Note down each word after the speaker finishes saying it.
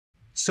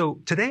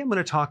So today I'm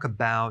going to talk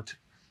about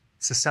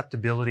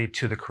susceptibility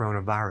to the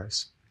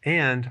coronavirus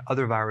and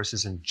other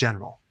viruses in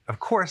general. Of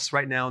course,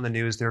 right now in the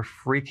news, they're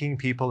freaking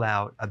people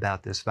out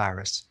about this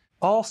virus.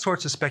 All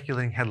sorts of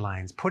speculating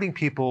headlines, putting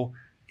people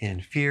in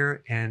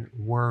fear and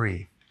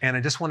worry. And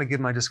I just want to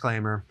give my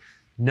disclaimer,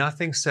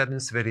 nothing said in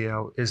this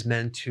video is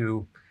meant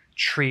to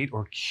treat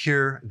or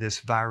cure this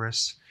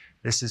virus.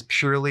 This is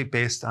purely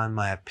based on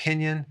my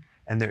opinion,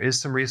 and there is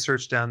some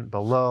research down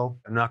below.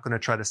 I'm not going to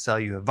try to sell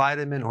you a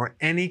vitamin or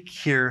any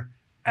cure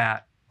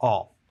at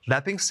all.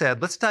 That being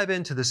said, let's dive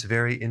into this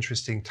very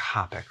interesting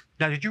topic.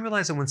 Now, did you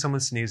realize that when someone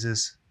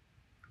sneezes,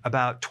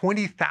 about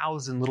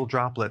 20,000 little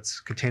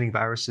droplets containing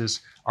viruses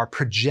are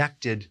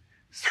projected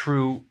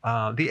through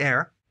the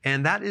air,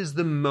 and that is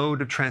the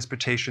mode of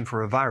transportation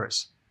for a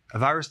virus. A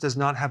virus does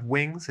not have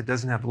wings, it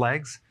doesn't have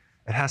legs.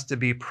 It has to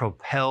be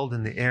propelled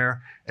in the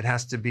air. It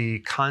has to be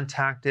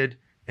contacted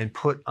and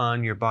put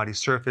on your body's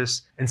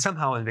surface and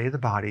somehow invade the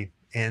body.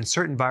 And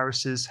certain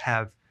viruses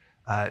have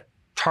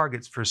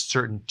targets for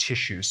certain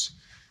tissues.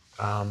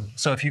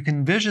 So if you can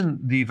envision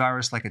the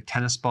virus like a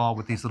tennis ball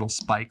with these little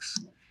spikes,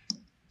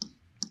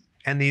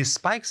 and these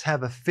spikes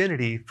have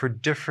affinity for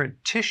different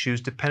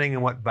tissues depending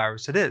on what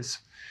virus it is.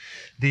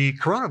 The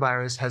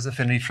coronavirus has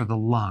affinity for the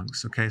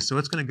lungs, okay? So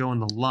it's going to go in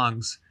the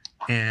lungs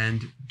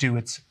and do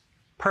its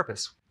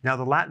purpose. Now,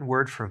 the Latin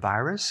word for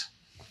virus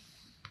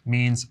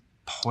means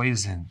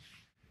poison.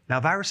 Now,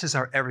 viruses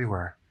are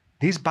everywhere.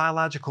 These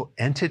biological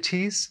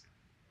entities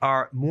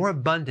are more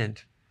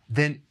abundant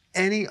than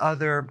any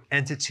other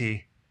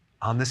entity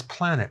on this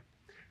planet.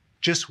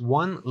 Just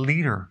 1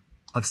 liter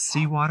of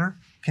seawater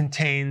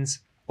contains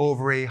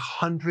over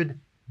 100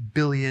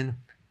 billion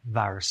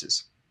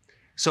viruses.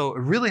 So it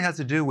really has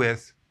to do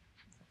with,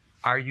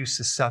 are you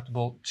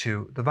susceptible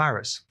to the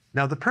virus?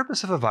 Now, the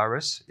purpose of a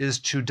virus is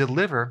to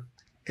deliver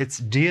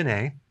its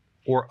DNA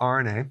or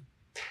RNA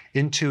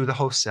into the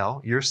host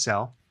cell, your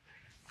cell,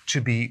 to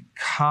be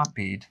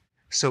copied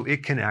so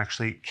it can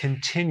actually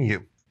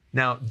continue.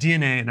 Now,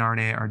 DNA and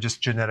RNA are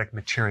just genetic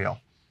material.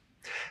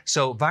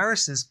 So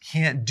viruses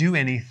can't do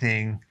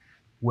anything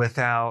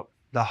without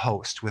the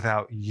host,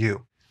 without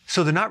you.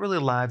 So they're not really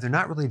alive, they're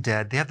not really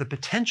dead. They have the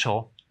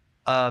potential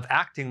of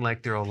acting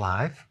like they're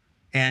alive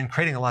and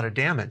creating a lot of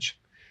damage.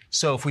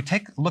 So if we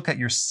take a look at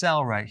your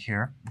cell right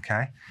here,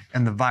 okay,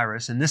 and the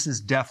virus, and this is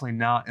definitely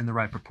not in the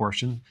right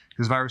proportion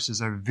because viruses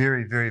are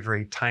very, very,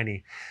 very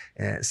tiny.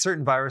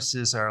 Certain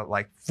viruses are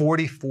like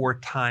 44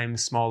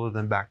 times smaller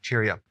than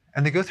bacteria.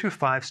 And they go through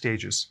 5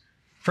 stages.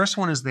 First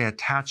one is they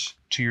attach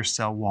to your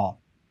cell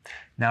wall.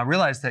 Now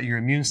realize that your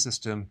immune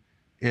system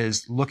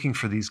is looking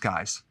for these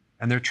guys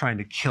and they're trying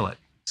to kill it.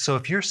 So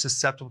if you're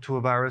susceptible to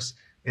a virus,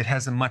 it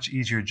has a much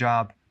easier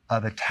job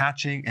of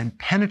attaching and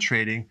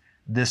penetrating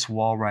this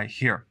wall right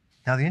here.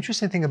 Now, the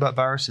interesting thing about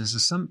viruses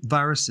is some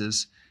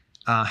viruses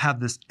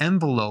have this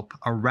envelope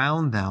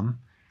around them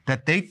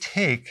that they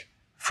take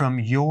from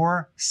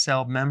your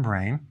cell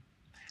membrane,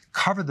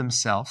 cover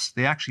themselves,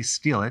 they actually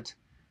steal it,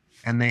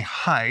 and they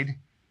hide,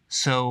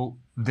 so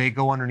they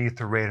go underneath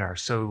the radar,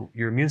 so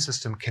your immune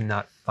system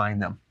cannot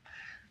find them.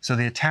 So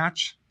they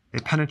attach, they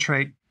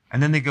penetrate,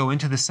 and then they go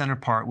into the center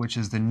part, which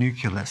is the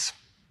nucleus.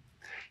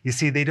 You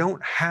see, they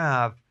don't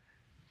have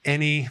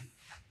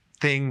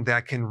anything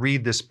that can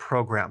read this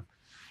program.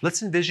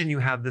 Let's envision you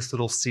have this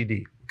little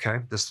CD,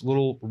 okay? This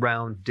little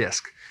round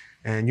disc,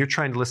 and you're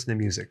trying to listen to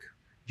music.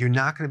 You're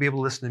not going to be able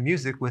to listen to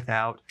music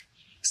without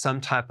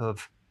some type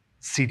of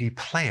CD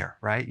player,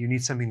 right? You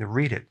need something to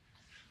read it.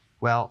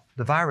 Well,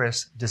 the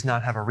virus does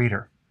not have a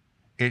reader.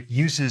 It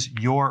uses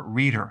your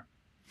reader.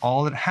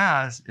 All it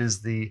has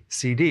is the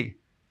CD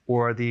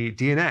or the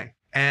DNA.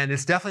 And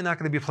it's definitely not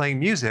going to be playing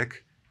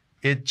music.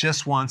 It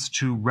just wants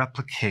to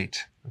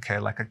replicate, okay,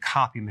 like a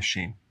copy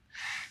machine.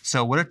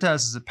 So what it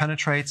does is it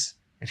penetrates,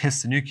 it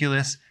hits the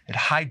nucleus, it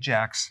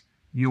hijacks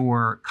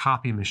your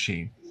copy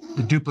machine,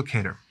 the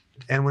duplicator.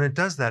 And when it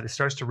does that, it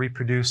starts to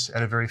reproduce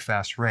at a very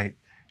fast rate.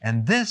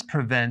 And this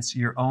prevents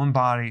your own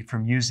body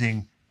from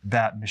using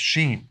that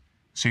machine.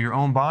 So your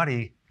own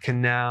body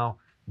can now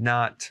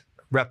not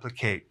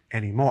replicate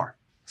anymore.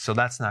 So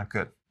that's not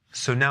good.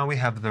 So now we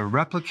have the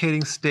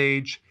replicating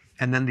stage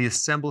and then the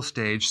assemble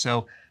stage.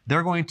 So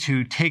they're going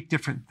to take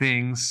different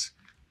things,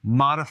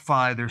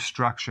 modify their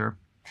structure,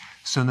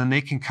 so then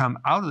they can come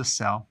out of the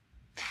cell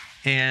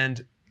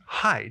and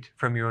hide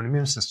from your own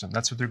immune system.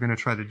 That's what they're going to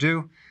try to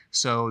do.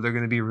 So they're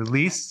going to be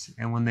released,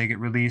 and when they get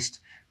released,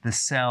 the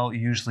cell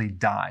usually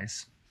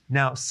dies.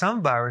 Now,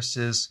 some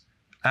viruses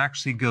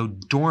actually go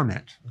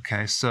dormant,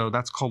 okay? So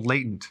that's called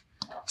latent.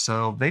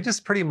 So they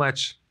just pretty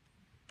much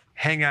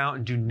hang out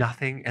and do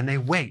nothing, and they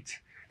wait,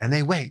 and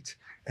they wait,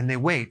 and they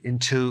wait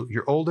until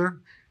you're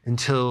older,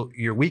 until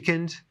you're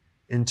weakened,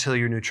 until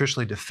you're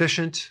nutritionally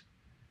deficient,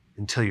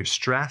 until you're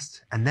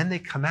stressed, and then they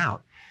come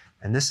out.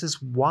 And this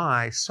is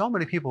why so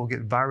many people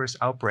get virus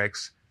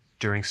outbreaks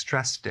during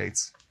stress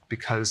states,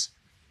 because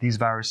these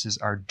viruses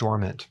are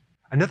dormant.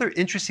 Another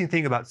interesting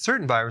thing about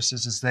certain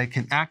viruses is they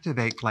can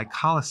activate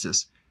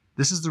glycolysis.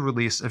 This is the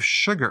release of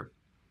sugar.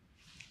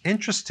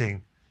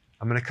 Interesting.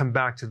 I'm going to come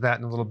back to that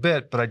in a little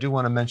bit, but I do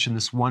want to mention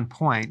this one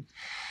point.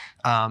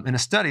 In a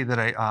study that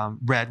I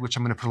read, which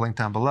I'm going to put a link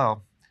down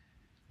below,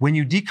 when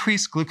you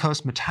decrease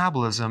glucose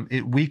metabolism,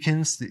 it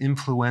weakens the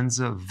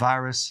influenza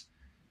virus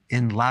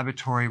in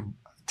laboratory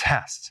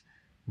tests.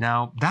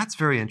 Now, that's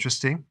very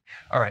interesting.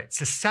 All right,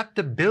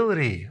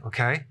 susceptibility,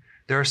 okay?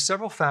 There are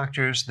several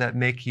factors that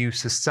make you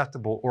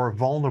susceptible or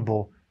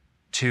vulnerable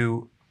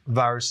to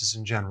viruses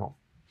in general.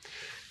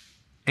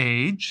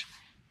 Age.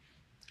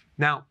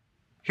 Now,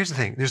 here's the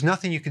thing. There's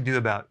nothing you can do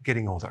about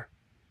getting older.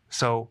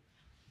 So,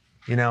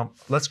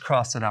 let's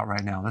cross it out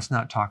right now. Let's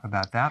not talk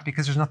about that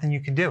because there's nothing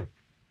you can do.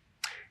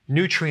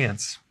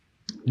 Nutrients,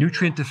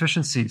 nutrient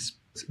deficiencies.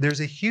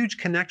 There's a huge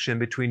connection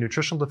between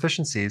nutritional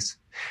deficiencies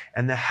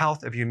and the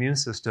health of your immune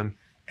system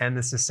and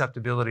the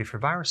susceptibility for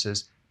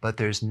viruses, but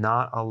there's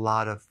not a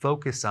lot of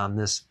focus on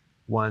this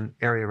one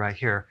area right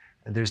here.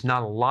 And there's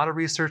not a lot of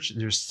research.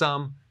 There's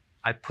some.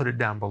 I put it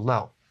down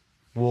below.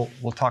 We'll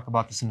talk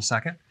about this in a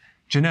second.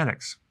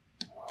 Genetics.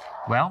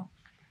 Well,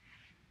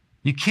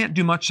 you can't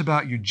do much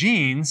about your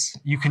genes.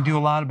 You can do a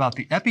lot about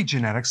the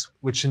epigenetics,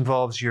 which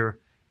involves your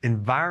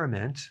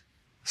environment,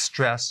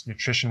 stress,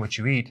 nutrition, what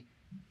you eat,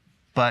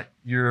 but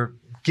you're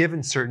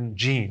given certain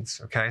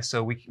genes, okay?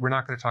 So we're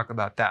not going to talk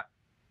about that.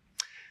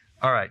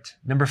 All right,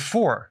 number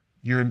 4,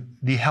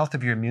 the health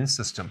of your immune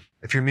system.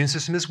 If your immune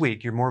system is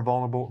weak, you're more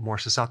vulnerable, more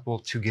susceptible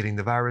to getting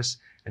the virus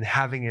and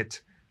having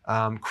it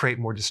create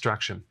more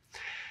destruction.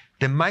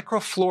 The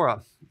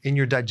microflora in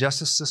your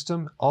digestive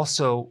system,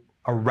 also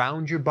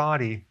around your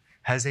body,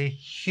 has a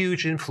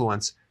huge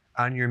influence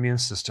on your immune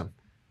system.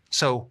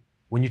 So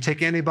when you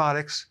take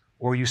antibiotics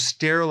or you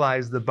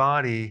sterilize the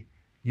body,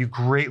 you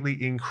greatly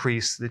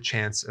increase the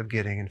chance of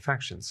getting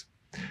infections.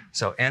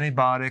 So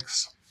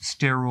antibiotics,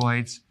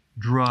 steroids,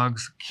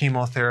 drugs,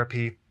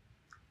 chemotherapy,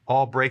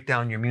 all break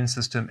down your immune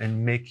system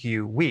and make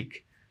you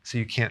weak, so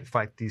you can't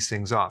fight these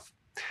things off.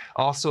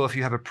 Also, if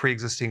you have a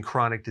pre-existing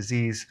chronic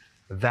disease,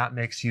 that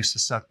makes you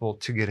susceptible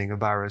to getting a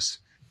virus.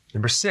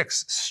 Number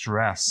 6,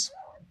 stress.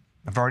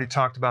 I've already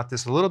talked about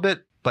this a little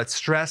bit, but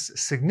stress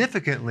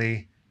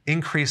significantly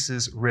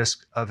increases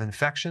risk of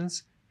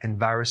infections and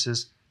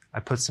viruses. I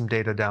put some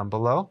data down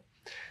below.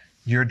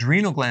 Your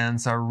adrenal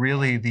glands are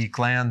really the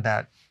gland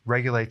that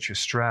regulates your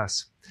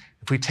stress.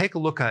 If we take a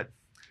look at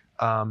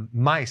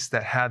mice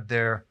that had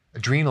their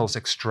adrenals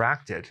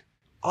extracted,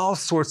 all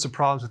sorts of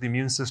problems with the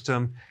immune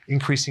system,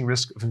 increasing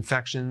risk of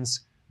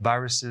infections,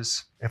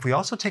 viruses. If we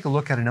also take a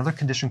look at another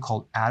condition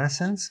called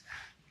Addison's,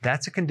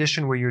 that's a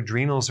condition where your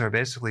adrenals are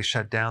basically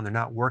shut down, they're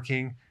not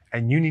working,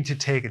 and you need to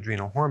take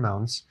adrenal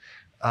hormones.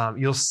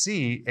 You'll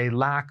see a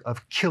lack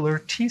of killer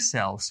T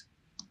cells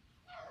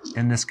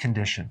in this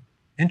condition.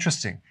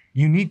 Interesting.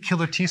 You need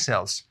killer T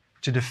cells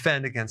to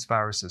defend against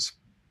viruses.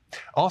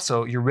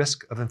 Also, your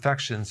risk of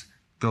infections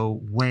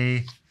go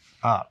way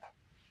up.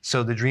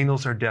 So the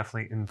adrenals are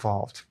definitely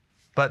involved.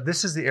 But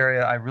this is the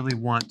area I really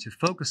want to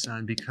focus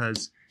on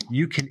because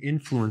you can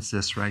influence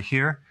this right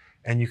here,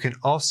 and you can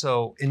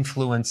also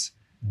influence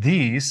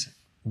these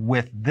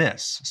with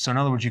this. So in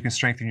other words, you can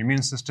strengthen your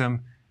immune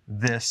system,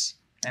 this,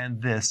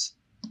 and this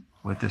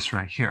with this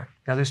right here.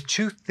 Now there's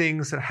 2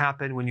 things that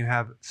happen when you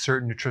have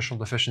certain nutritional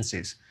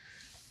deficiencies.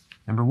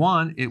 Number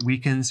 1, it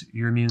weakens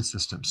your immune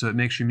system. So it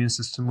makes your immune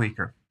system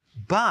weaker.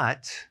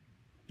 But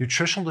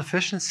nutritional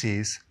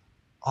deficiencies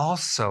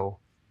also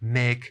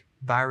make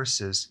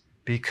viruses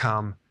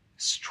become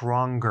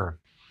stronger.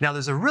 Now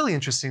there's a really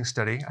interesting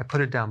study, I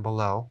put it down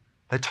below,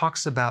 that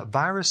talks about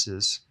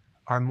viruses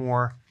are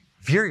more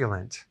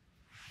virulent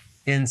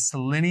in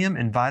selenium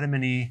and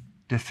vitamin E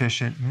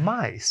deficient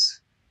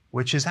mice,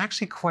 which is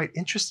actually quite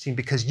interesting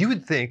because you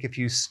would think if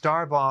you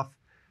starve off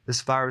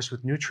this virus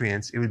with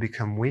nutrients, it would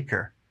become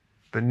weaker.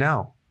 But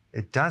no,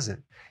 it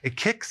doesn't. It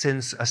kicks in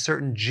a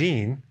certain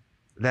gene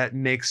that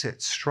makes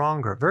it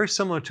stronger. Very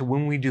similar to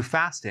when we do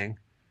fasting,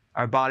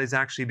 our bodies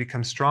actually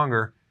become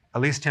stronger,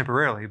 at least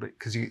temporarily, but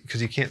because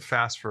you can't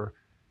fast for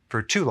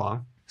too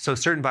long. So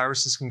certain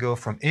viruses can go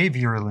from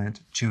avirulent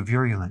to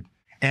virulent.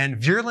 And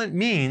virulent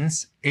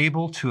means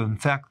able to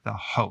infect the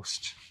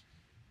host.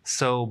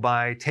 So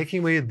by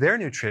taking away their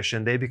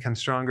nutrition, they become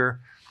stronger,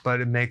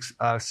 but it makes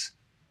us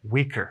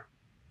weaker.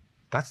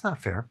 That's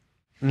not fair.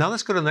 Now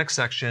let's go to the next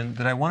section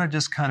that I want to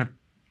just kind of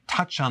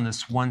touch on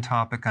this one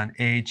topic on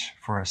age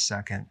for a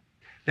second.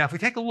 Now, if we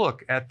take a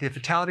look at the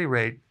fatality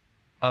rate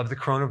of the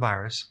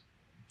coronavirus,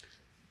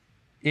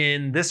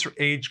 in this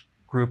age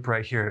group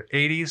right here,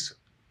 80s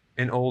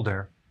and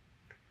older,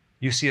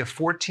 you see a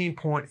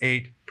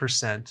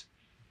 14.8%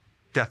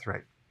 death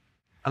rate.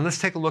 And let's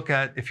take a look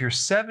at if you're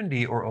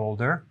 70 or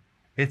older,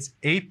 it's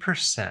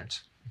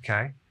 8%,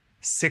 okay?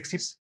 60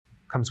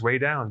 comes way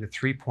down to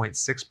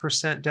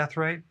 3.6% death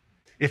rate.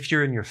 If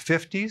you're in your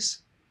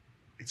 50s,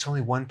 it's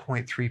only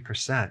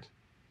 1.3%.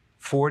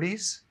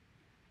 40s,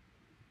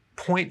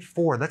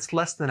 0.4, that's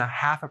less than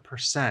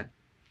 0.5%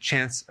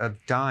 chance of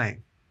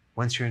dying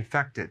once you're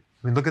infected.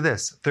 I mean, look at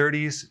this,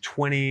 30s,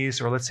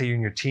 20s, or let's say you're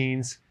in your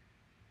teens,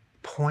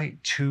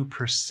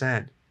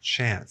 0.2%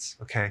 chance,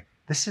 okay?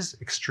 This is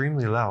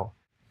extremely low.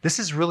 This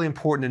is really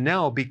important to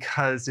know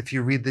because if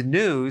you read the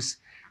news,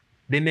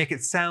 they make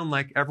it sound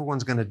like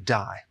everyone's going to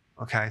die.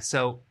 Okay,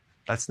 so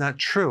that's not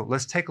true.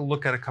 Let's take a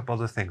look at a couple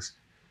other things.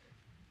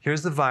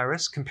 Here's the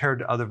virus compared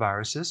to other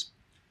viruses.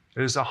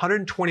 There's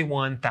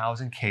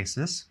 121,000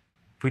 cases.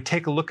 If we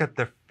take a look at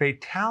the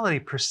fatality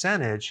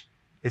percentage,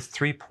 it's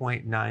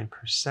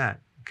 3.9%,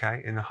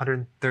 okay, in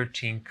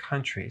 113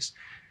 countries.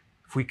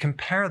 If we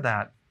compare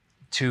that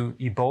to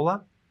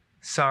Ebola,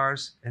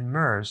 SARS, and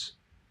MERS,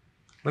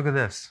 look at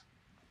this.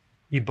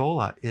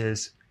 Ebola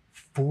is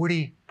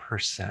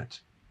 40%,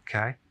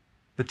 okay,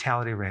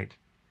 fatality rate.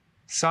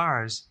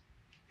 SARS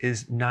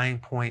is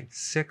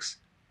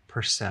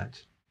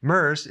 9.6%.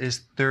 MERS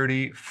is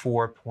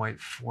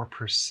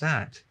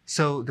 34.4%.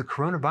 So the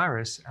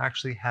coronavirus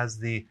actually has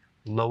the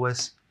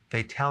lowest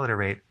fatality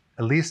rate,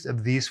 at least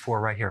of these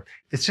four right here.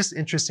 It's just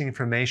interesting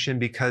information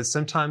because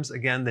sometimes,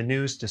 again, the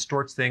news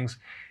distorts things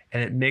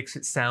and it makes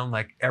it sound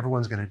like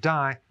everyone's going to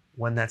die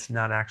when that's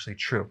not actually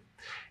true.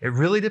 It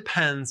really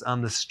depends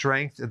on the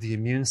strength of the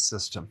immune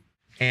system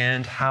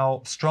and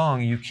how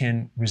strong you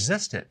can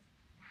resist it.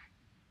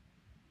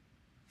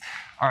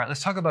 All right,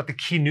 let's talk about the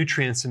key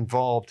nutrients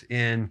involved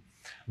in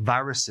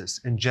viruses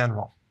in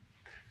general.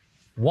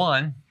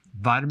 One,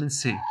 vitamin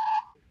C.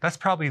 That's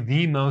probably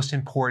the most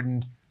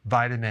important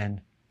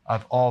vitamin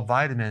of all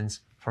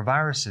vitamins for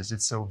viruses.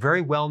 It's a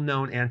very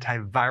well-known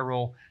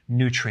antiviral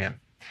nutrient.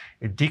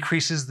 It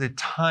decreases the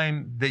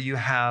time that you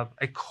have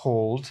a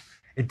cold.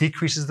 It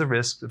decreases the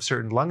risk of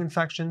certain lung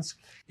infections.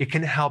 It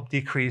can help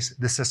decrease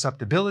the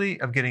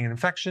susceptibility of getting an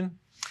infection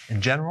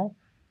in general,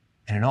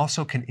 and it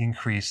also can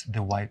increase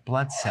the white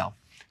blood cell.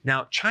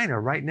 Now, China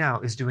right now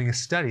is doing a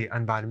study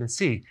on vitamin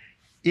C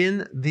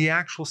in the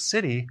actual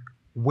city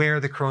where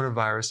the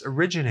coronavirus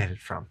originated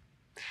from.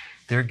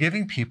 They're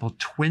giving people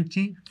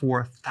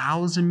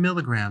 24,000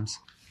 milligrams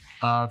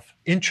of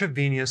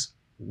intravenous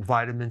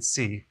vitamin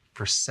C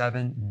for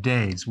 7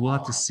 days. We'll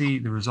have to see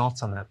the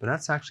results on that, but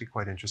that's actually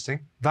quite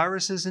interesting.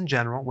 Viruses in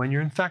general, when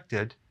you're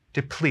infected,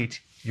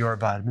 deplete your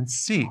vitamin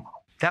C.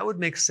 That would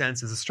make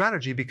sense as a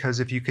strategy because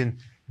if you can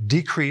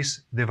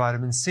decrease the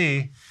vitamin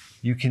C,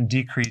 you can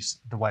decrease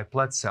the white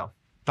blood cell.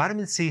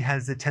 Vitamin C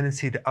has the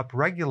tendency to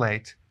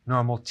upregulate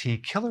normal T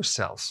killer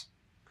cells.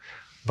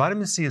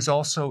 Vitamin C is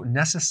also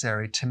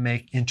necessary to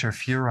make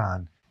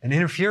interferon. And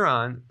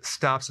interferon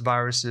stops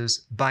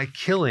viruses by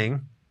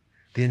killing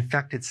the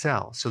infected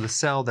cell. So the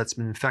cell that's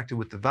been infected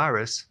with the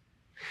virus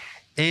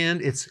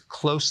and its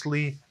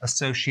closely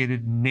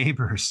associated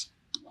neighbors.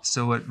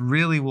 So it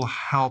really will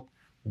help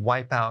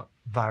wipe out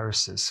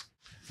viruses.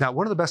 Now,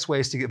 one of the best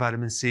ways to get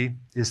vitamin C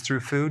is through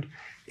food.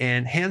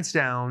 And hands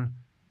down,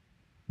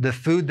 the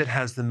food that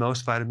has the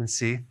most vitamin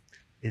C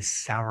is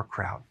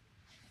sauerkraut.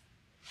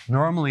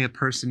 Normally, a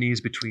person needs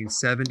between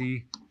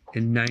 70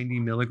 and 90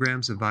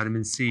 milligrams of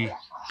vitamin C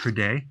per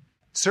day.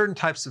 Certain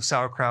types of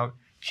sauerkraut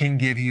can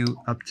give you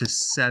up to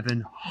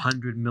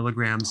 700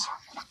 milligrams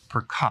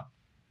per cup.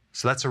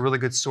 So that's a really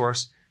good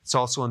source. It's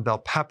also in bell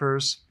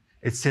peppers,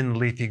 it's in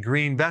leafy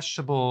green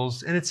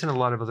vegetables, and it's in a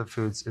lot of other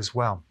foods as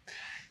well.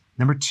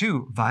 Number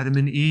two,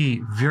 vitamin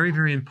E, very,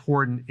 very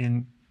important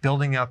in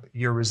building up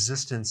your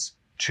resistance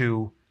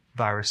to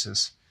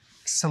viruses.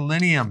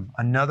 Selenium,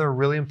 another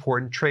really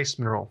important trace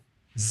mineral.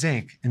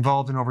 Zinc,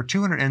 involved in over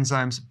 200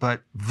 enzymes,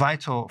 but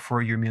vital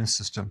for your immune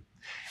system.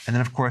 And then,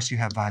 of course, you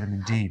have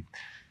vitamin D.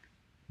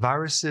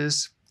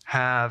 Viruses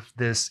have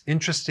this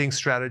interesting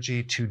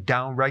strategy to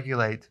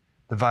downregulate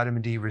the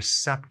vitamin D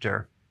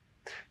receptor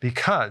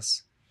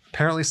because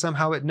apparently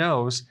somehow it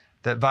knows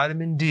that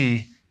vitamin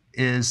D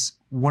is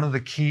one of the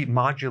key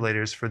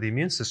modulators for the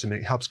immune system.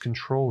 It helps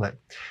control it.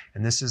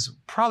 And this is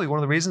probably one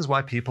of the reasons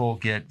why people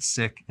get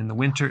sick in the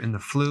winter, in the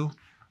flu,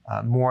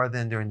 more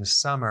than during the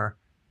summer,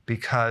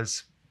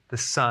 because the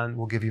sun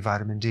will give you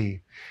vitamin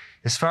D.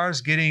 As far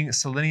as getting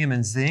selenium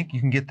and zinc, you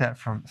can get that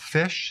from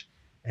fish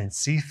and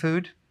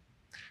seafood.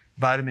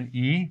 Vitamin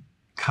E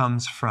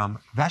comes from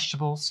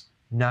vegetables,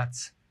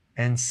 nuts,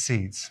 and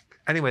seeds.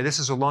 Anyway, this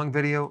is a long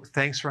video.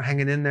 Thanks for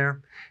hanging in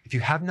there. If you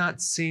have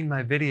not seen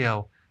my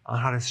video on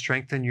how to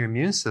strengthen your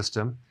immune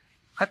system,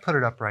 I put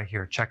it up right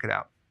here. Check it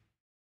out.